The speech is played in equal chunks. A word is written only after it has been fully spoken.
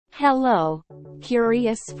Hello,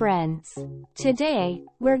 curious friends. Today,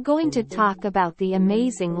 we're going to talk about the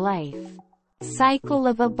amazing life cycle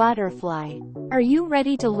of a butterfly. Are you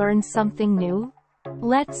ready to learn something new?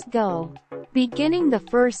 Let's go. Beginning the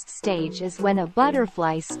first stage is when a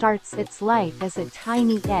butterfly starts its life as a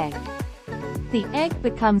tiny egg. The egg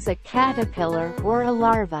becomes a caterpillar or a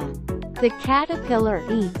larva. The caterpillar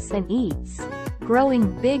eats and eats,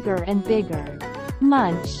 growing bigger and bigger.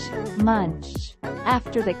 Munch, munch.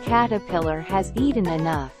 After the caterpillar has eaten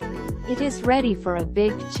enough, it is ready for a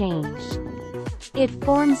big change. It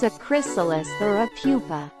forms a chrysalis or a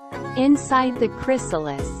pupa. Inside the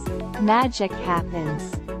chrysalis, magic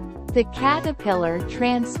happens. The caterpillar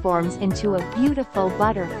transforms into a beautiful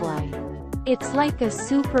butterfly. It's like a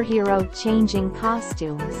superhero changing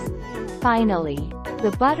costumes. Finally,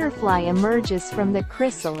 the butterfly emerges from the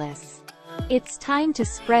chrysalis. It's time to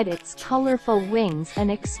spread its colorful wings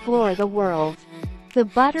and explore the world. The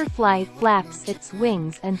butterfly flaps its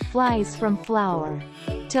wings and flies from flower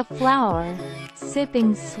to flower,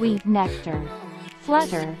 sipping sweet nectar.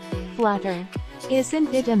 Flutter, flutter.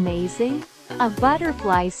 Isn't it amazing? A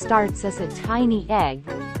butterfly starts as a tiny egg,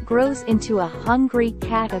 grows into a hungry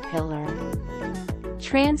caterpillar,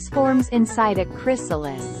 transforms inside a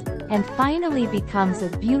chrysalis, and finally becomes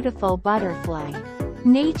a beautiful butterfly.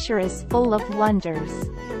 Nature is full of wonders.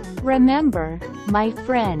 Remember, my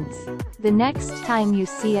friends, the next time you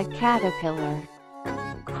see a caterpillar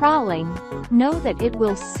crawling, know that it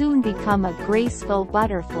will soon become a graceful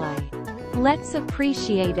butterfly. Let's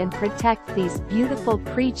appreciate and protect these beautiful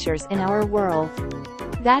creatures in our world.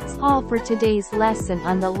 That's all for today's lesson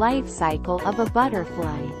on the life cycle of a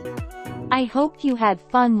butterfly. I hope you had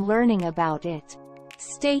fun learning about it.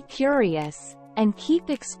 Stay curious, and keep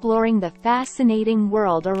exploring the fascinating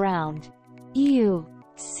world around you.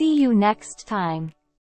 See you next time.